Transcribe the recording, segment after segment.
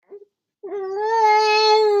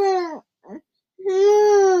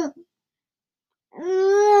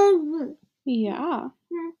Yeah,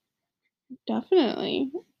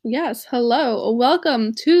 definitely. Yes, hello.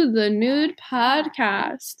 Welcome to the Nude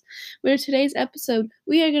Podcast, where today's episode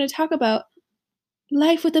we are going to talk about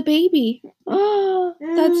life with a baby. Oh,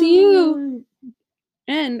 that's you.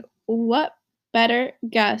 And what better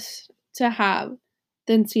guest to have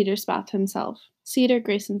than Cedar Spath himself? Cedar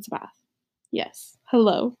Grayson Spath. Yes,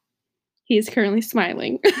 hello. He is currently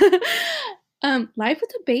smiling. Life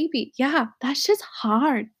with a baby. Yeah, that's just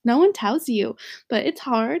hard. No one tells you, but it's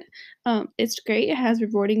hard. It's great. It has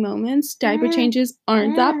rewarding moments. Diaper changes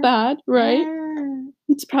aren't that bad, right?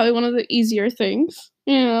 It's probably one of the easier things,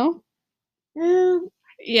 you know?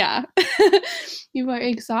 Yeah. You are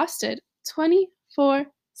exhausted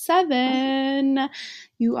 24/7.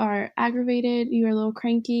 You are aggravated. You are a little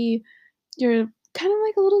cranky. You're kind of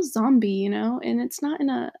like a little zombie, and it's not in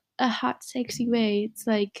a hot, sexy way. It's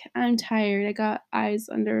like, I'm tired. I got eyes.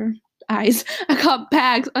 I got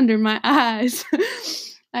bags under my eyes.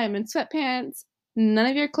 I am in sweatpants. None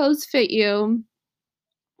of your clothes fit you.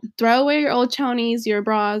 Throw away your old chonies, your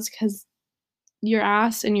bras, because your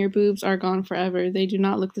ass and your boobs are gone forever. They do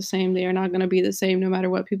not look the same. They are not going to be the same no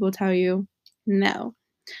matter what people tell you. No.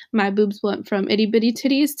 My boobs went from itty bitty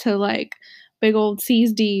titties to like big old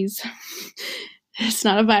C's D's. It's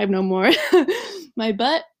not a vibe no more. My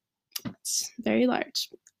butt, it's very large.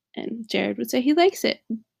 And Jared would say he likes it.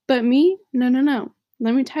 But me, no.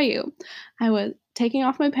 Let me tell you, I was taking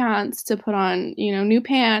off my pants to put on, new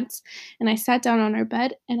pants. And I sat down on our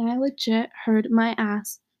bed and I legit heard my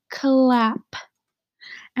ass clap.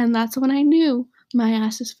 And that's when I knew my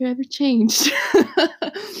ass is forever changed.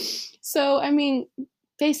 So, I mean,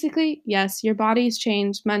 basically, yes, your body's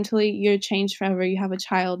changed. Mentally, you're changed forever. You have a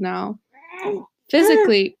child now.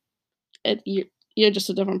 Physically, you're just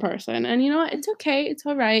a different person. And you know what? It's okay. It's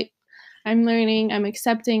all right. I'm learning. I'm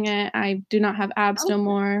accepting it. I do not have abs no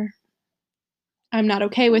more. I'm not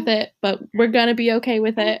okay with it, but we're going to be okay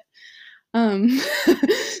with it.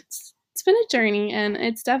 It's been a journey, and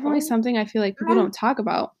it's definitely something I feel like people don't talk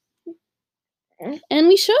about. And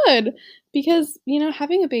we should, because,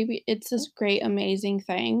 having a baby, it's this great, amazing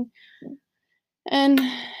thing. And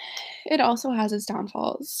it also has its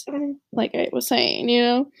downfalls, like I was saying,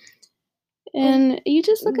 And you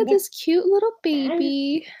just look at this cute little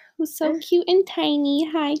baby who's so cute and tiny.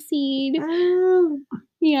 Hi, Seed.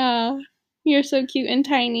 Yeah, you're so cute and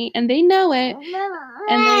tiny, and they know it.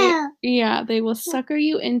 And they will sucker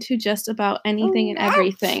you into just about anything and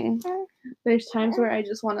everything. There's times where I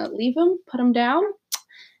just want to leave him, put him down,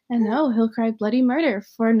 and no, he'll cry bloody murder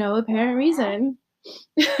for no apparent reason.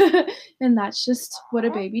 And that's just what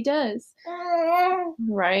a baby does,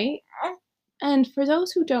 right? And for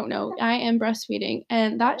those who don't know, I am breastfeeding,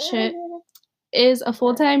 and that shit is a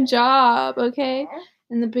full-time job, okay?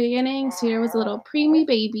 In the beginning, Cedar was a little preemie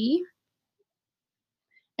baby,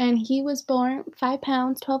 and he was born 5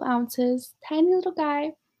 pounds, 12 ounces, tiny little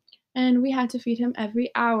guy, and we had to feed him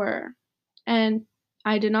every hour. And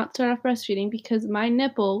I did not start off breastfeeding because my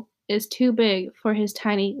nipple is too big for his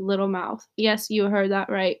tiny little mouth. Yes, you heard that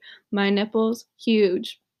right. My nipples,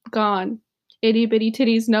 huge, gone. Itty bitty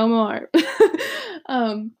titties, no more.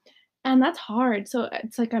 And that's hard. So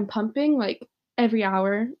it's like I'm pumping like every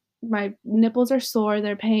hour. My nipples are sore,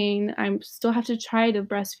 they're pain. I still have to try to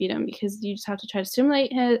breastfeed him because you just have to try to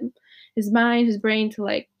stimulate him, his mind, his brain to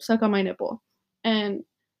like suck on my nipple. And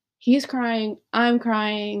he's crying, I'm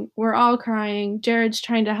crying, we're all crying. Jared's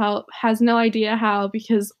trying to help, has no idea how,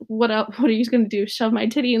 because what are you going to do? Shove my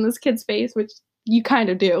titty in this kid's face, which you kind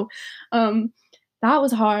of do. That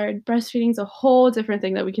was hard. Breastfeeding's a whole different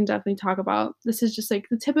thing that we can definitely talk about. This is just like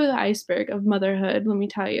the tip of the iceberg of motherhood, let me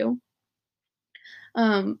tell you.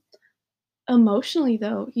 Emotionally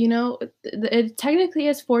though, it technically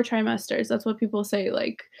has 4 trimesters. That's what people say,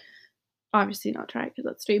 like, obviously not try because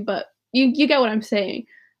that's 3, but you get what I'm saying.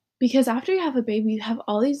 Because after you have a baby, you have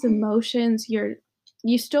all these emotions. You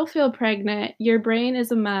still feel pregnant. Your brain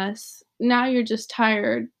is a mess. Now you're just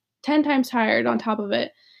tired, 10 times tired on top of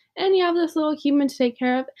it. And you have this little human to take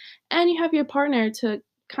care of. And you have your partner to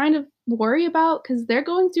kind of worry about because they're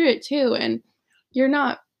going through it too. And you're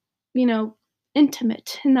not,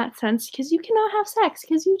 intimate in that sense because you cannot have sex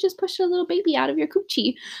because you just pushed a little baby out of your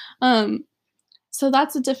coochie. So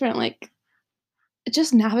that's a different, like,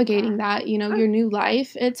 just navigating that, your new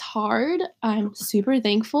life, it's hard. I'm super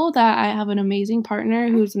thankful that I have an amazing partner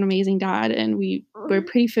who's an amazing dad, and we're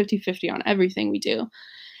pretty 50-50 on everything we do.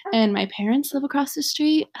 And my parents live across the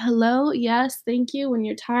street. Hello, yes, thank you. When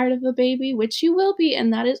you're tired of a baby, which you will be,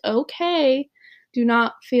 and that is okay, do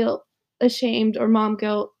not feel ashamed or mom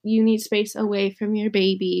guilt. You need space away from your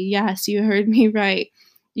baby. Yes, you heard me right.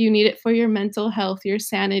 You need it for your mental health, your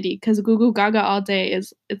sanity, because goo goo gaga all day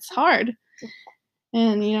it's hard.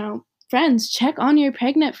 And, friends, check on your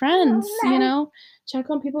pregnant friends, check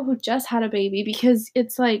on people who just had a baby because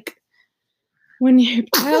it's like when your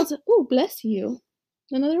child ooh, bless you.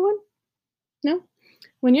 Another one? No?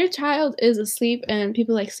 When your child is asleep and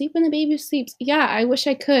people like, "Sleep when the baby sleeps." Yeah, I wish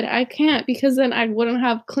I could. I can't because then I wouldn't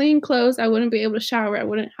have clean clothes, I wouldn't be able to shower, I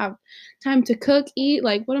wouldn't have time to cook, eat,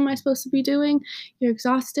 like, what am I supposed to be doing? You're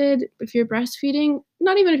exhausted. If you're breastfeeding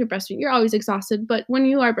not even if you're breastfeeding, you're always exhausted, but when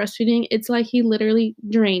you are breastfeeding, it's like he literally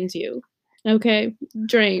drains you, okay?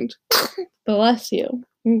 Drained. Bless you.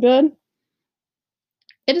 You good?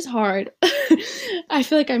 It is hard. I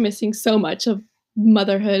feel like I'm missing so much of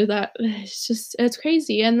motherhood that it's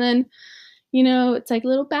crazy, and then, it's like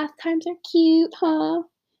little bath times are cute, huh?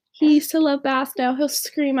 He used to love baths, now he'll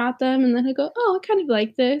scream at them, and then he'll go, "Oh, I kind of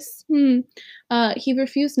like this. Hmm." He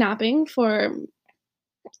refused napping for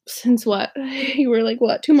since what? You were like,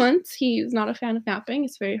 what, 2 months? He's not a fan of napping,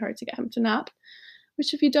 it's very hard to get him to nap,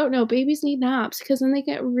 which if you don't know, babies need naps because then they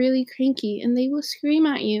get really cranky and they will scream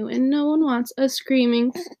at you, and no one wants a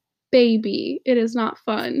screaming baby. It is not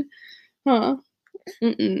fun. Huh.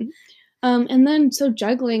 Mm-mm. And then so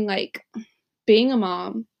juggling, like, being a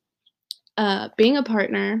mom, being a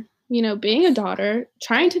partner, being a daughter,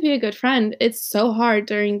 trying to be a good friend, it's so hard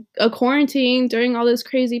during a quarantine, during all this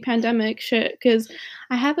crazy pandemic shit. Because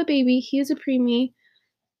I have a baby, he is a preemie,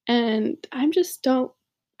 and I'm just don't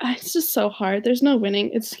it's just so hard. There's no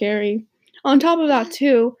winning. It's scary. On top of that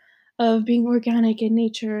too, of being organic in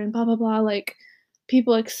nature and blah blah blah, like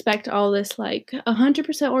people expect all this like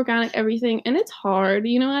 100% organic everything and it's hard.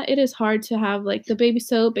 You know what? It is hard to have like the baby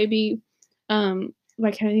soap, baby why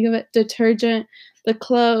can't I think of it? Detergent, the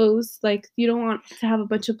clothes, like you don't want to have a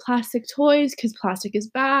bunch of plastic toys because plastic is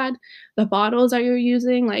bad. The bottles that you're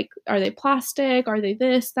using, like, are they plastic? Are they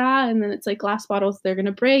this, that? And then it's like glass bottles, they're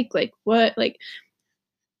gonna break. Like, what? Like,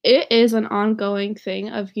 it is an ongoing thing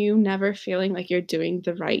of you never feeling like you're doing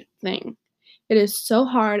the right thing. It is so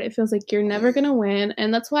hard. It feels like you're never gonna win.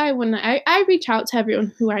 And that's why when I reach out to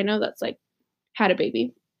everyone who I know that's like had a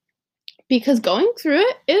baby because going through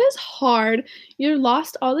it, it is hard. You're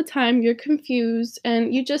lost all the time, you're confused,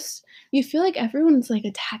 and you feel like everyone's, like,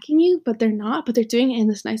 attacking you, but they're not, but they're doing it in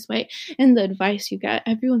this nice way, and the advice you get,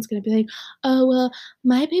 everyone's gonna be like, "Oh, well,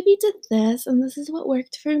 my baby did this, and this is what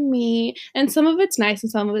worked for me," and some of it's nice,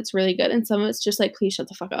 and some of it's really good, and some of it's just like, "Please shut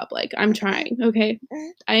the fuck up," like, "I'm trying, okay?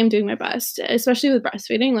 I am doing my best," especially with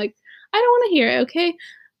breastfeeding, like, I don't wanna hear it, okay?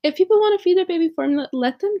 If people wanna feed their baby formula,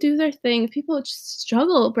 let them do their thing. If people just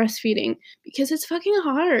struggle breastfeeding because it's fucking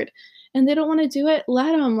hard and they don't wanna do it,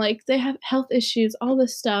 let them. Like, they have health issues, all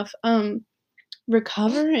this stuff.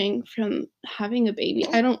 Recovering from having a baby,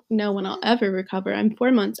 I don't know when I'll ever recover. I'm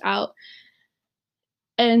 4 months out,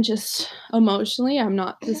 and just emotionally, I'm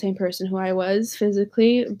not the same person who I was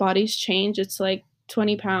physically. Bodies change. It's like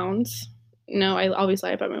 20 pounds. No, I always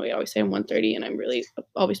lie about my weight. I always say I'm 130 and I'm really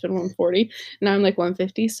always been 140. Now I'm like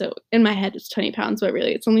 150. So in my head it's 20 pounds, but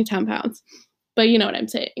really it's only 10 pounds. But you know what I'm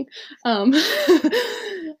saying.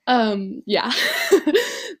 Um, yeah,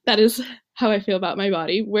 that is how I feel about my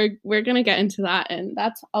body. We're gonna get into that, and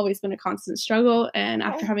that's always been a constant struggle. And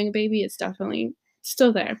after having a baby, it's definitely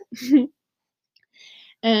still there.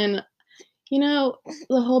 And the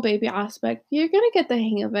whole baby aspect, you're gonna get the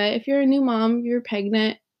hang of it. If you're a new mom, you're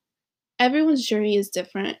pregnant, everyone's journey is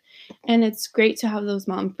different. And it's great to have those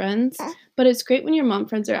mom friends, but it's great when your mom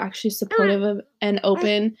friends are actually supportive of and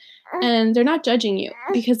open and they're not judging you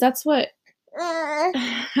because that's what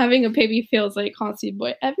having a baby feels like constantly.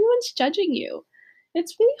 Boy, everyone's judging you.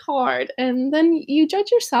 It's really hard. And then you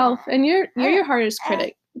judge yourself and you're your hardest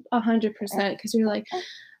critic 100% because you're like,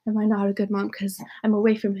 am I not a good mom because I'm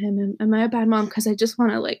away from him? Am I a bad mom because I just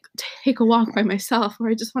want to like take a walk by myself or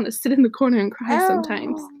I just want to sit in the corner and cry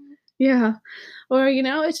sometimes? Yeah. Or,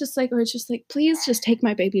 it's just like, please just take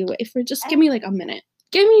my baby away for just give me like a minute.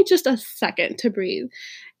 Give me just a second to breathe.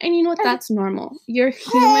 And you know what? That's normal. You're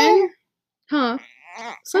human. Huh.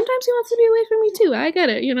 Sometimes he wants to be away from me too. I get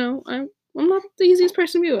it. I'm not the easiest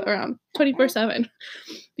person to be around 24/7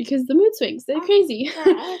 because the mood swings, they're crazy.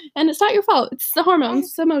 And it's not your fault. It's the hormones,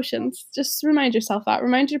 it's emotions. Just remind yourself that.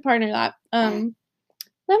 Remind your partner that. Let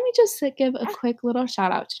me just give a quick little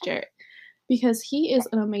shout out to Jarrett because he is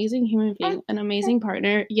an amazing human being, an amazing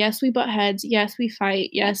partner. Yes, we butt heads. Yes, we fight.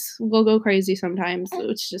 Yes, we'll go crazy sometimes.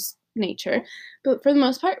 It's just nature. But for the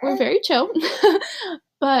most part, we're very chill.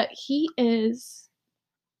 But he is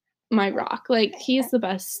my rock. Like, he is the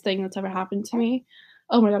best thing that's ever happened to me.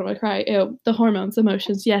 Oh my god, I'm gonna cry. Ew. The hormones,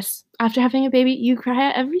 emotions. Yes. After having a baby, you cry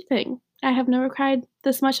at everything. I have never cried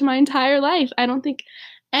this much in my entire life. I don't think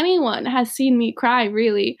anyone has seen me cry,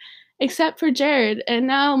 really, except for Jared and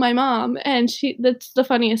now my mom, and that's the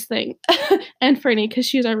funniest thing. And Fernie, because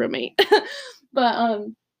she's our roommate. But,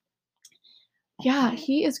 yeah,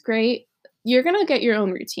 he is great. You're gonna get your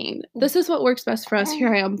own routine. This is what works best for us.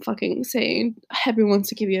 Here I am fucking saying everyone wants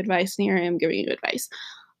to give you advice, and here I am giving you advice.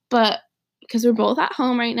 But because we're both at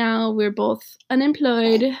home right now, we're both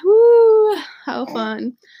unemployed. Woo! How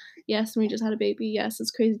fun. Yes, we just had a baby. Yes, it's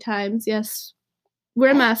crazy times. Yes, we're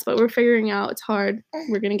a mess, but we're figuring out. It's hard.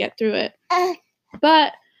 We're gonna get through it.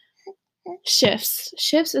 But shifts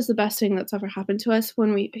is the best thing that's ever happened to us.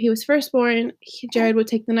 When he was first born, Jared would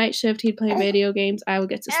take the night shift. He'd play video games. I would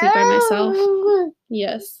get to sleep by myself.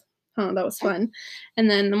 Yes. Oh, that was fun. And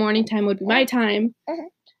then the morning time would be my time,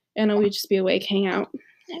 and we'd just be awake, hang out.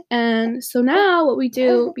 And so now what we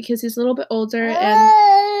do, because he's a little bit older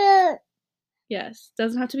and yes,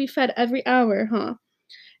 doesn't have to be fed every hour, huh?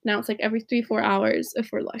 Now it's like every 3-4 hours if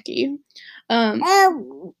we're lucky.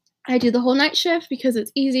 I do the whole night shift because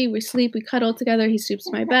it's easy. We sleep, we cuddle together. He sleeps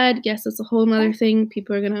in my bed. Yes, it's a whole nother thing.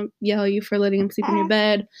 People are gonna yell at you for letting him sleep in your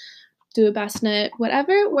bed. Do a bassinet.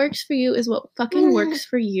 Whatever works for you is what fucking works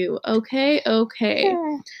for you. Okay? Okay.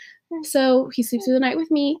 So he sleeps through the night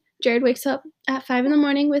with me. Jared wakes up at 5 in the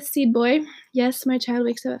morning with Seed Boy. Yes, my child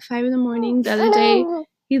wakes up at 5 in the morning. The other day,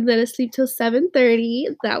 he let us sleep till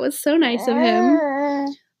 7:30. That was so nice of him.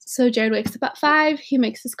 So Jared wakes up at 5. He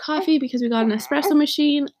makes his coffee because we got an espresso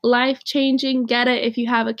machine. Life-changing. Get it. If you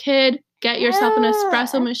have a kid, get yourself an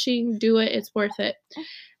espresso machine. Do it. It's worth it.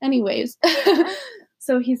 Anyways,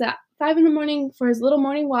 so he's at 5 in the morning for his little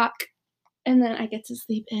morning walk. And then I get to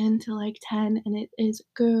sleep in till like 10, and it is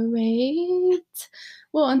great.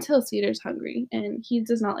 Well, until Cedar's hungry, and he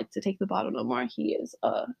does not like to take the bottle no more. He is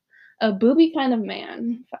a booby kind of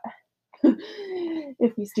man,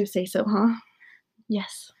 if we do say so, huh?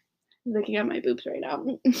 Yes. Looking at my boobs right now.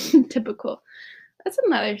 Typical. That's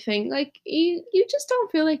another thing. Like, you just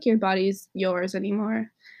don't feel like your body's yours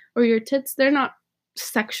anymore. Or your tits, they're not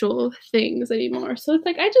sexual things anymore. So it's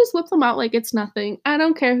like, I just whip them out like it's nothing. I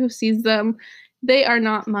don't care who sees them. They are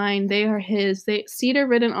not mine. They are his. Cedar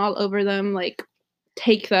written all over them. Like,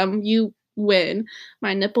 take them. You win.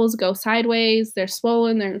 My nipples go sideways. They're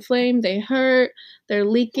swollen. They're inflamed. They hurt. They're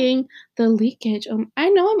leaking. The leakage. I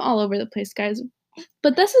know I'm all over the place, guys.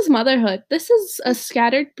 But this is motherhood. This is a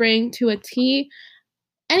scattered brain to a T.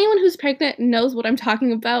 Anyone who's pregnant knows what I'm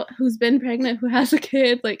talking about, who's been pregnant, who has a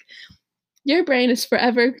kid. Like, your brain is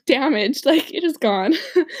forever damaged. Like, it is gone.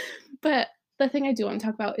 But the thing I do want to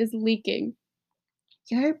talk about is leaking.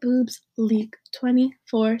 Your boobs leak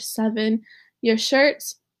 24/7. Your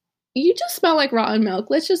shirts, you just smell like rotten milk.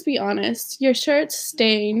 Let's just be honest. Your shirt's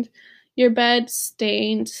stained. Your bed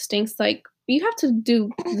stained, stinks like, you have to do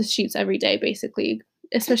the sheets every day, basically,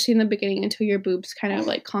 especially in the beginning until your boobs kind of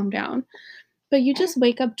like calm down. But you just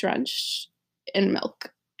wake up drenched in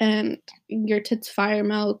milk, and your tits fire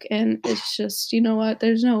milk, and it's just, you know what?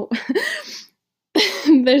 There's no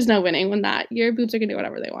there's no winning when that. Your boobs are gonna do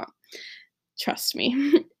whatever they want. Trust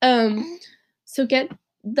me. So get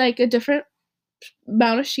like a different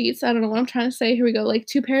amount of sheets. I don't know what I'm trying to say. Here we go. Like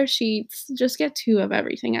 2 pair of sheets. Just get 2 of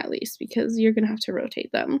everything at least, because you're gonna have to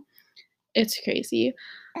rotate them. It's crazy.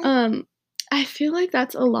 I feel like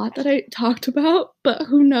that's a lot that I talked about, but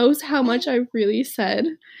who knows how much I really said,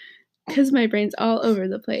 because my brain's all over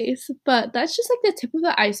the place. But that's just like the tip of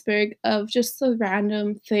the iceberg of just the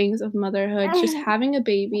random things of motherhood, just having a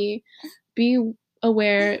baby. Be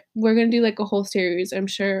aware. We're going to do like a whole series, I'm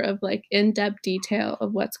sure, of like in-depth detail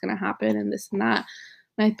of what's going to happen and this and that.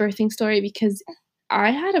 My birthing story, because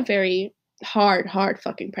I had a very hard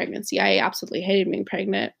fucking pregnancy. I absolutely hated being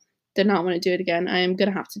pregnant. Did not want to do it again. I am going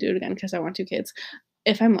to have to do it again because I want 2 kids.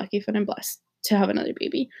 If I'm lucky, if I'm blessed to have another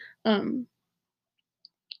baby.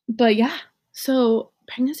 But yeah, so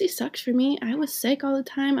pregnancy sucks for me. I was sick all the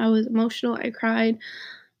time. I was emotional. I cried.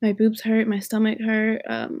 My boobs hurt. My stomach hurt.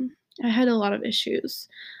 I had a lot of issues.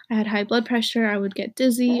 I had high blood pressure. I would get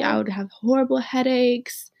dizzy. I would have horrible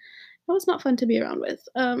headaches. It was not fun to be around with.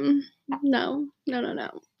 No.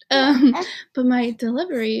 But my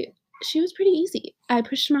delivery, she was pretty easy. I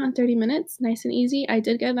pushed him out in 30 minutes, nice and easy. I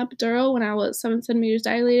did get an epidural when I was 7 centimeters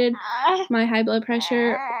dilated. My high blood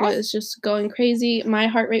pressure was just going crazy. My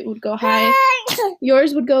heart rate would go high.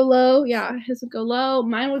 Yours would go low. Yeah, his would go low.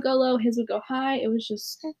 Mine would go low. His would go high. It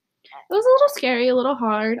was a little scary, a little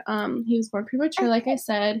hard. He was born premature, like I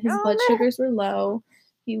said. His blood sugars were low.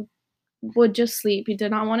 He would just sleep. He did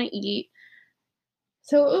not want to eat.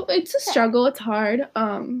 So it's a struggle. It's hard.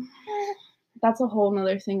 That's a whole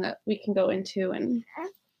nother thing that we can go into, and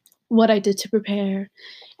what I did to prepare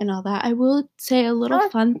and all that. I will say a little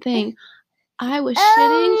fun thing. I was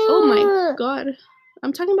shitting. Oh my god.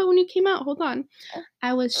 I'm talking about when you came out. Hold on.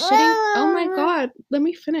 I was shitting. Oh my god. Let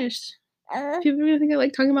me finish. People are gonna think I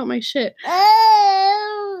like talking about my shit.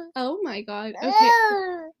 Oh my god. Okay.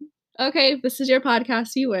 Okay, this is your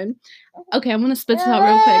podcast. You win. Okay, I'm gonna spit this out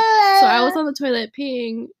real quick. So I was on the toilet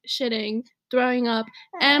peeing, shitting, throwing up,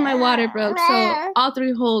 and my water broke. So all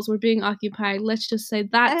 3 holes were being occupied. Let's just say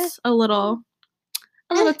that's a little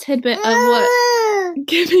tidbit of what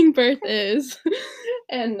giving birth is.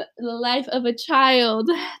 And the life of a child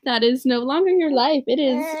that is no longer your life. It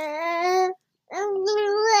is,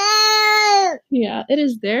 yeah, it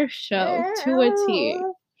is their show to a T.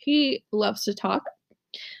 He loves to talk.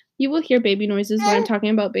 You will hear baby noises when I'm talking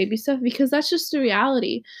about baby stuff because that's just the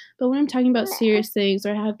reality. But when I'm talking about serious things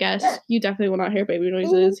or have guests, you definitely will not hear baby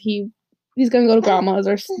noises. He's gonna go to grandma's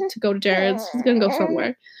or to go to Jared's. He's gonna go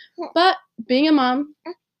somewhere. But being a mom,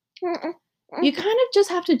 you kind of just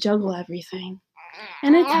have to juggle everything.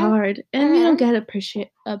 And it's hard. And you don't get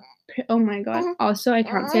oh my god. Also, I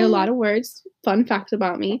can't say a lot of words. Fun fact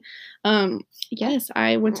about me. Yes,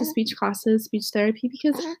 I went to speech classes, speech therapy,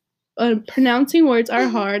 because pronouncing words are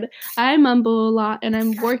hard. I mumble a lot, and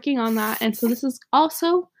I'm working on that. And so this is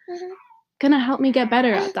also gonna help me get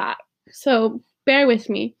better at that. So bear with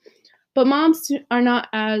me. But moms are not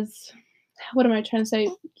as, what am I trying to say?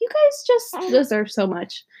 You guys just deserve so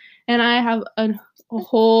much. And I have a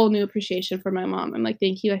whole new appreciation for my mom. I'm like,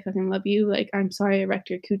 thank you. I fucking love you. Like, I'm sorry I wrecked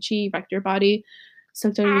your coochie, wrecked your body,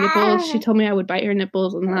 sucked on your nipples. She told me I would bite her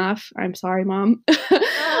nipples and laugh. I'm sorry, mom.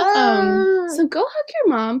 So go hug your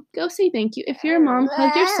mom. Go say thank you. If you're a mom,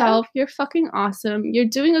 hug yourself. You're fucking awesome. You're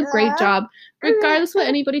doing a great job. Regardless what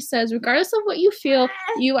anybody says, regardless of what you feel,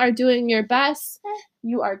 you are doing your best.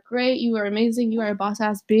 You are great. You are amazing. You are a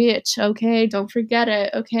boss-ass bitch, okay? Don't forget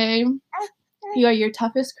it, okay? You are your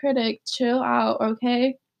toughest critic. Chill out,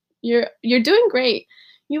 okay? You're doing great.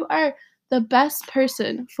 You are the best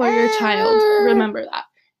person for your child. Remember that.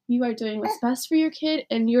 You are doing what's best for your kid,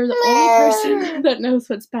 and you're the only person that knows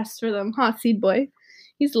what's best for them. Huh, Seed Boy?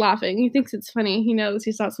 He's laughing. He thinks it's funny. He knows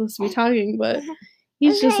he's not supposed to be talking, but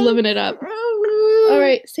he's just living it up. All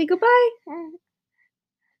right, say goodbye.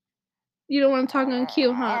 You don't want to talk on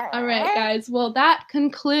cue, huh? All right, guys. Well, that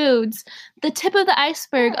concludes the tip of the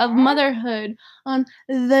iceberg of motherhood on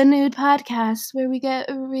the Nude Podcast, where we get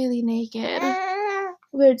really naked,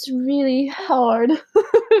 where it's really hard.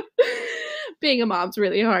 Being a mom's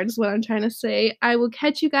really hard is what I'm trying to say. I will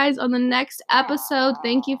catch you guys on the next episode.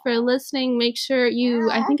 Thank you for listening. Make sure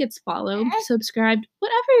you, I think it's follow, subscribe,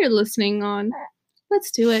 whatever you're listening on.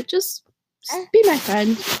 Let's do it. Just be my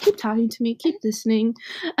friend. Keep talking to me. Keep listening.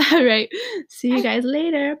 All right. See you guys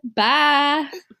later. Bye.